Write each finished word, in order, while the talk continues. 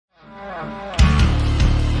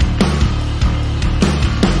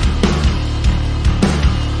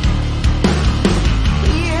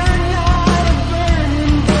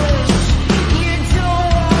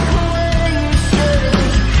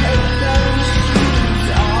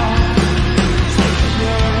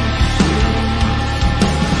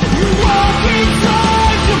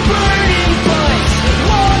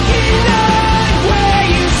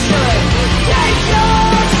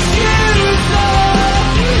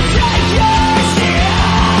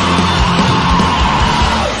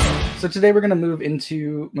So today we're going to move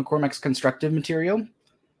into McCormack's constructive material.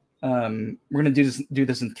 We're going to do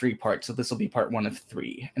this in 3 parts, so this will be part 1 of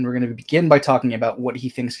 3. And we're going to begin by talking about what he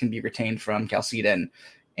thinks can be retained from Chalcedon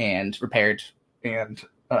and repaired and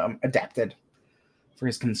adapted for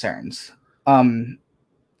his concerns.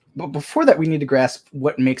 But before that, we need to grasp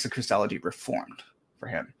what makes a Christology reformed for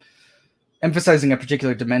him. Emphasizing a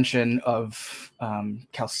particular dimension of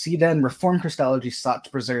Chalcedon, Reformed Christology sought to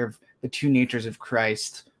preserve the 2 natures of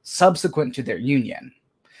Christ subsequent to their union.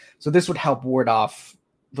 So this would help ward off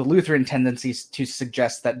the Lutheran tendencies to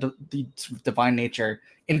suggest that the divine nature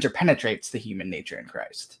interpenetrates the human nature in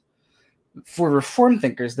Christ. For Reformed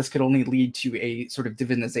thinkers, this could only lead to a sort of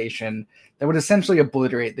divinization that would essentially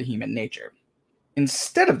obliterate the human nature.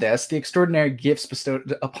 Instead of this, the extraordinary gifts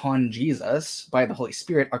bestowed upon Jesus by the Holy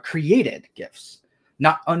Spirit are created gifts,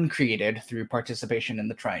 not uncreated through participation in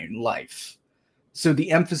the triune life. So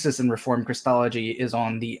the emphasis in Reformed Christology is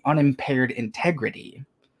on the unimpaired integrity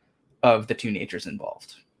of the 2 natures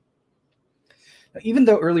involved. Now, even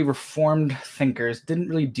though early Reformed thinkers didn't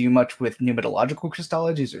really do much with pneumatological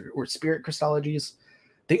Christologies or spirit Christologies,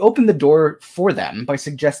 they opened the door for them by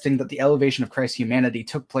suggesting that the elevation of Christ's humanity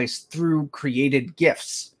took place through created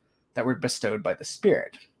gifts that were bestowed by the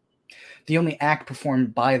Spirit. The only act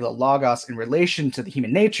performed by the Logos in relation to the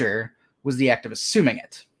human nature was the act of assuming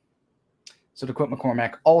it. So to quote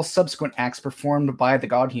McCormack, all subsequent acts performed by the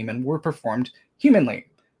God-human were performed humanly,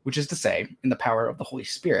 which is to say, in the power of the Holy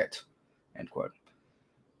Spirit, end quote.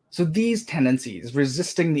 So these tendencies,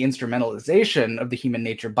 resisting the instrumentalization of the human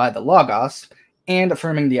nature by the Logos, and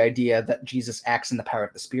affirming the idea that Jesus acts in the power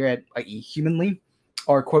of the Spirit, i.e. humanly,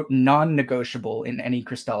 are, quote, non-negotiable in any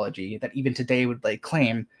Christology that even today would lay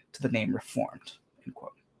claim to the name Reformed, end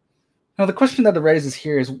quote. Now, the question that arises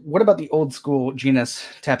here is, what about the old school genus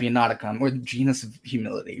Tapionaticum, or the genus of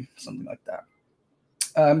humility, something like that?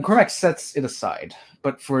 McCormack sets it aside,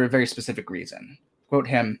 but for a very specific reason. Quote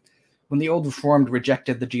him, when the old Reformed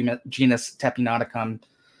rejected the genus Tapionaticum,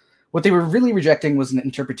 what they were really rejecting was an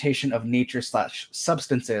interpretation of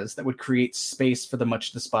nature/substances that would create space for the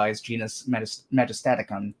much despised genus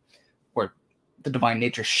Majestaticum, or the divine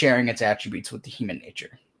nature sharing its attributes with the human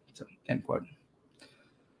nature. So, end quote.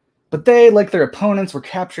 But they, like their opponents, were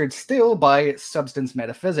captured still by substance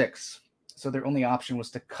metaphysics. So their only option was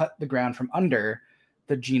to cut the ground from under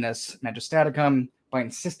the genus Majestaticum by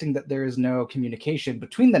insisting that there is no communication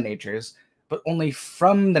between the natures, but only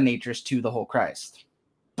from the natures to the whole Christ.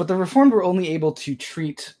 But the Reformed were only able to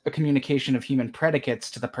treat a communication of human predicates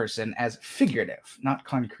to the person as figurative, not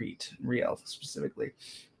concrete, real specifically,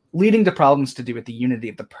 leading to problems to do with the unity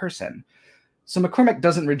of the person. So McCormack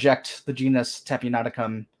doesn't reject the genus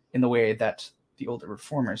Tapionaticum in the way that the older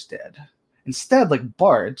Reformers did. Instead, like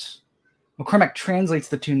Barth, McCormack translates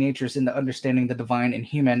the 2 natures into understanding the divine and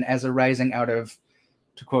human as arising out of,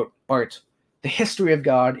 to quote Barth, the history of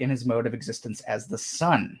God in his mode of existence as the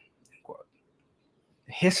Son.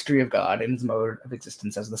 History of God in his mode of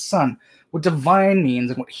existence as the Son. What divine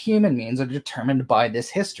means and what human means are determined by this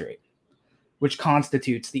history, which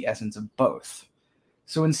constitutes the essence of both.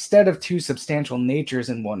 So instead of 2 substantial natures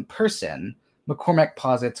in one person, McCormack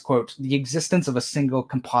posits, quote, the existence of a single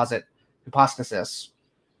composite hypostasis,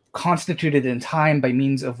 constituted in time by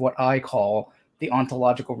means of what I call the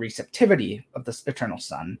ontological receptivity of the eternal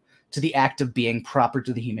Son to the act of being proper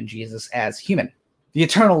to the human Jesus as human. The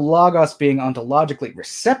eternal Logos being ontologically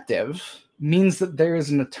receptive means that there is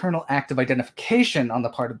an eternal act of identification on the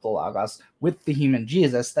part of the Logos with the human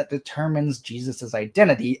Jesus that determines Jesus'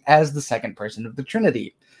 identity as the second person of the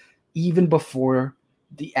Trinity, even before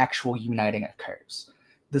the actual uniting occurs.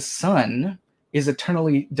 The Son is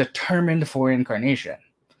eternally determined for incarnation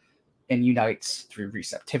and unites through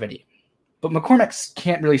receptivity. But McCormack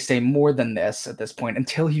can't really say more than this at this point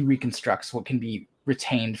until he reconstructs what can be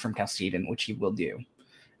retained from Chalcedon, which he will do,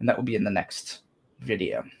 and that will be in the next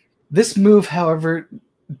video. This move, however,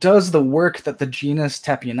 does the work that the genus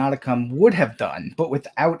Tapionaticum would have done, but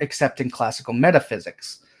without accepting classical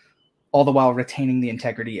metaphysics, all the while retaining the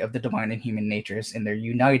integrity of the divine and human natures in their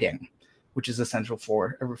uniting, which is essential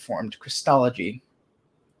for a Reformed Christology.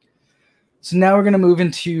 So now we're going to move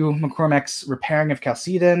into McCormack's repairing of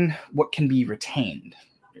Chalcedon, what can be retained,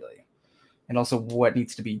 really, and also what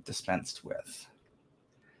needs to be dispensed with.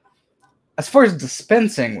 As far as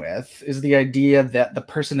dispensing with is the idea that the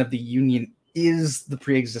person of the union is the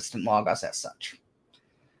pre-existent Logos as such.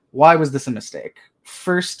 Why was this a mistake?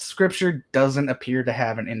 First, Scripture doesn't appear to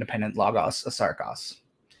have an independent Logos, a Sarkos,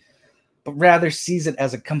 but rather sees it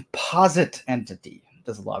as a composite entity,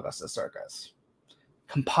 does Logos, a Sarkos.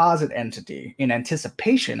 Composite entity in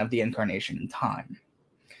anticipation of the incarnation in time.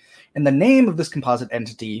 And the name of this composite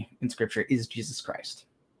entity in Scripture is Jesus Christ.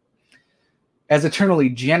 As eternally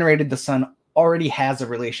generated, the Son already has a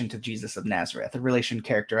relation to Jesus of Nazareth, a relation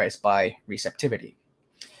characterized by receptivity.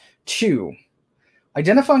 2,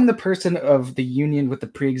 identifying the person of the union with the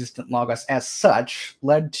pre-existent Logos as such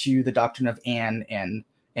led to the doctrine of an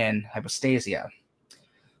and hypostasia,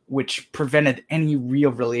 which prevented any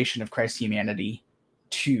real relation of Christ's humanity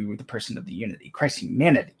to the person of the unity. Christ's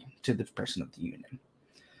humanity to the person of the union.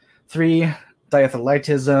 3,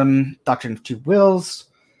 diatheletism, doctrine of two wills.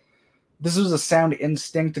 This was a sound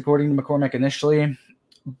instinct, according to McCormack initially,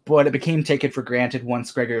 but it became taken for granted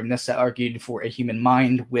once Gregory of Nyssa argued for a human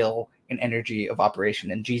mind, will, and energy of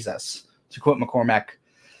operation in Jesus. To quote McCormack,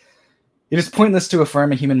 "It is pointless to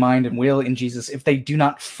affirm a human mind and will in Jesus if they do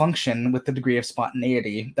not function with the degree of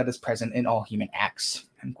spontaneity that is present in all human acts."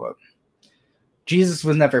 End quote. Jesus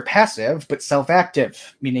was never passive, but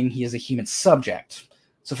self-active, meaning he is a human subject.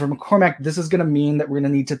 So for McCormack, this is going to mean that we're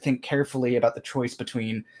going to need to think carefully about the choice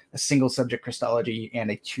between a single subject Christology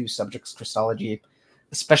and a two subjects Christology,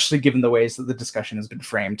 especially given the ways that the discussion has been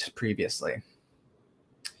framed previously.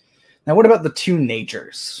 Now, what about the two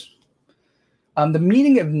natures? The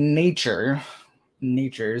meaning of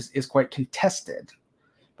natures is quite contested,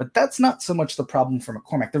 but that's not so much the problem for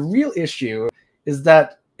McCormack. The real issue is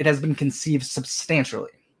that it has been conceived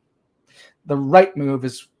substantially. The right move,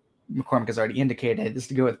 as McCormack has already indicated, is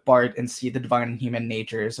to go with Barth and see the divine and human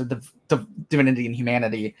natures, or the divinity and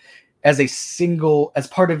humanity, as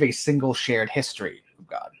part of a single shared history of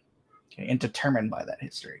God, okay, and determined by that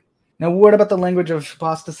history. Now, what about the language of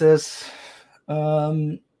hypostasis?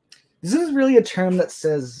 This is really a term that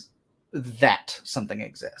says that something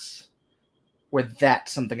exists, or that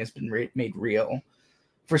something has been made real.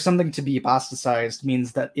 For something to be hypostasized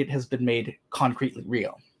means that it has been made concretely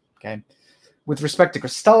real. Okay. With respect to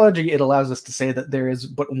Christology, it allows us to say that there is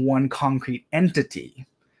but one concrete entity,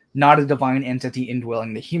 not a divine entity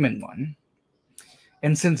indwelling the human one.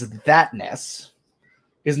 And since thatness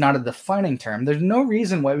is not a defining term, there's no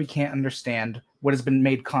reason why we can't understand what has been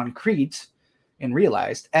made concrete and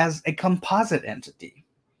realized as a composite entity.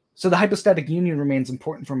 So the hypostatic union remains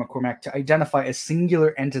important for McCormack to identify a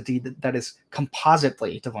singular entity that is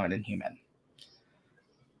compositely divine and human.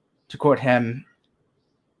 To quote him,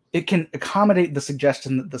 "It can accommodate the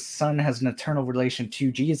suggestion that the Son has an eternal relation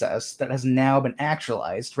to Jesus that has now been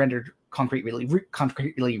actualized, rendered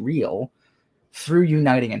concretely real, through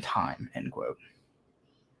uniting in time." End quote.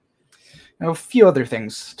 Now, a few other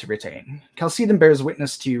things to retain. Chalcedon bears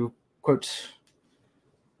witness to, quote,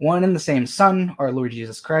 "one and the same Son, our Lord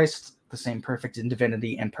Jesus Christ, the same perfect in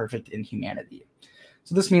divinity and perfect in humanity."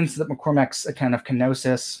 So this means that McCormack's account of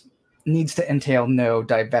kenosis needs to entail no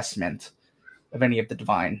divestment of any of the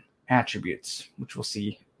divine attributes, which we'll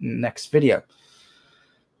see in the next video.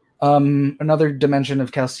 Another dimension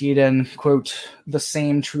of Chalcedon, quote, "the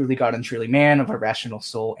same truly God and truly man, of a rational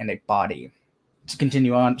soul and a body." To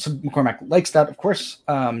continue on, so McCormack likes that, of course.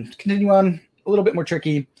 To continue on, a little bit more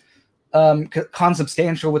tricky.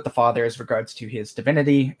 Consubstantial with the Father as regards to his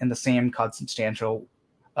divinity, and the same consubstantial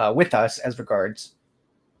with us as regards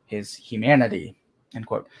his humanity, end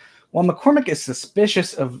quote. While McCormack is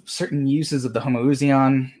suspicious of certain uses of the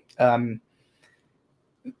homoousion,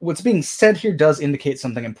 what's being said here does indicate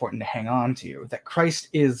something important to hang on to, that Christ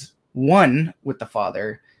is one with the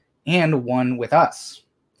Father and one with us.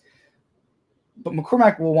 But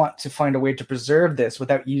McCormack will want to find a way to preserve this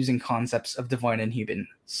without using concepts of divine and human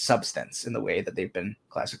substance in the way that they've been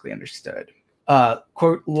classically understood.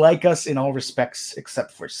 Quote, "like us in all respects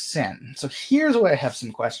except for sin." So here's where I have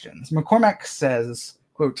some questions. McCormack says,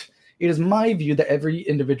 quote, "It is my view that every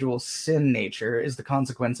individual's sin nature is the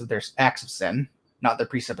consequence of their acts of sin, not their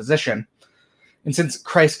presupposition. And since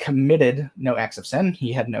Christ committed no acts of sin,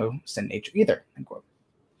 he had no sin nature either," end quote.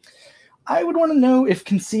 I would want to know if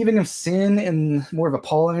conceiving of sin in more of a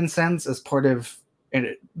Pauline sense as part of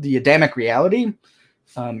the Adamic reality,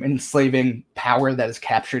 enslaving power that has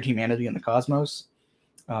captured humanity and the cosmos,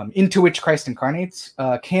 into which Christ incarnates,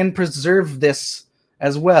 can preserve this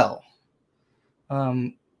as well,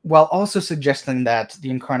 while also suggesting that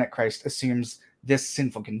the incarnate Christ assumes this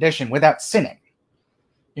sinful condition without sinning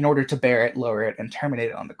in order to bear it, lower it, and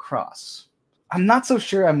terminate it on the cross. I'm not so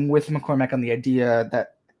sure I'm with McCormack on the idea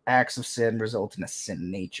that acts of sin result in a sin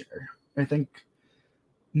nature. I think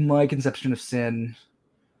my conception of sin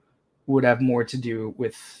would have more to do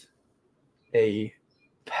with a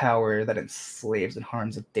power that enslaves and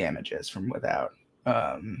harms and damages from without.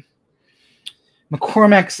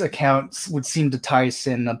 McCormack's accounts would seem to tie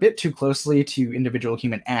sin a bit too closely to individual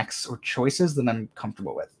human acts or choices than I'm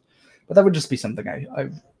comfortable with. But that would just be something I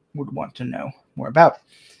would want to know more about.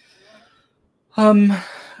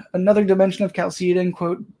 Another dimension of Chalcedon,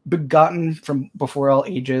 quote, begotten from before all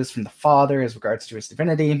ages from the Father as regards to his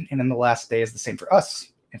divinity, and in the last days the same for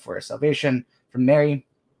us and for our salvation, from Mary,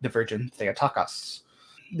 the Virgin Theotokos.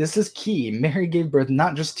 This is key. Mary gave birth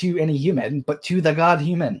not just to any human, but to the God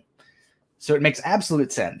human. So it makes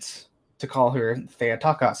absolute sense to call her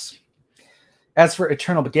Theotokos. As for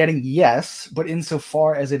eternal begetting, yes, but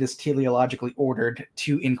insofar as it is teleologically ordered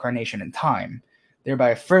to incarnation and time,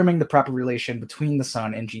 thereby affirming the proper relation between the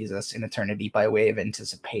Son and Jesus in eternity by way of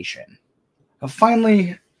anticipation.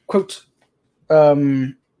 Finally, quote,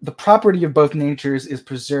 the property of both natures is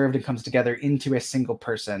preserved and comes together into a single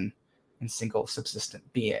person and single subsistent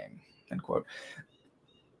being, end quote.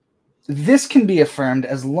 This can be affirmed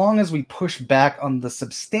as long as we push back on the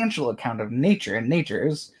substantial account of nature and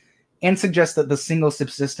natures and suggest that the single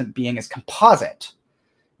subsistent being is composite,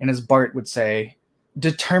 and as Barth would say,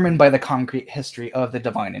 determined by the concrete history of the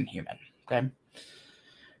divine and human. Okay.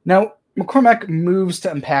 Now, McCormack moves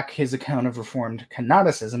to unpack his account of Reformed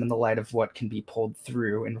canonicism in the light of what can be pulled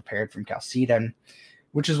through and repaired from Chalcedon,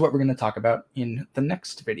 which is what we're going to talk about in the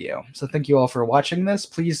next video. So thank you all for watching this.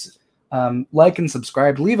 Please like and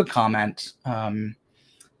subscribe, leave a comment.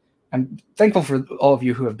 I'm thankful for all of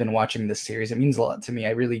you who have been watching this series. It means a lot to me.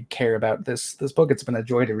 I really care about this book. It's been a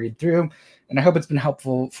joy to read through, and I hope it's been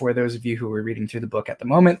helpful for those of you who are reading through the book at the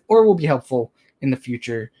moment, or will be helpful in the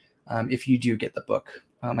future if you do get the book.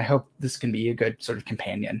 I hope this can be a good sort of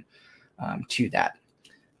companion to that.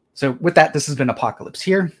 So with that, this has been Apocalypse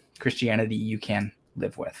here, Christianity you can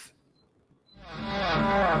live with.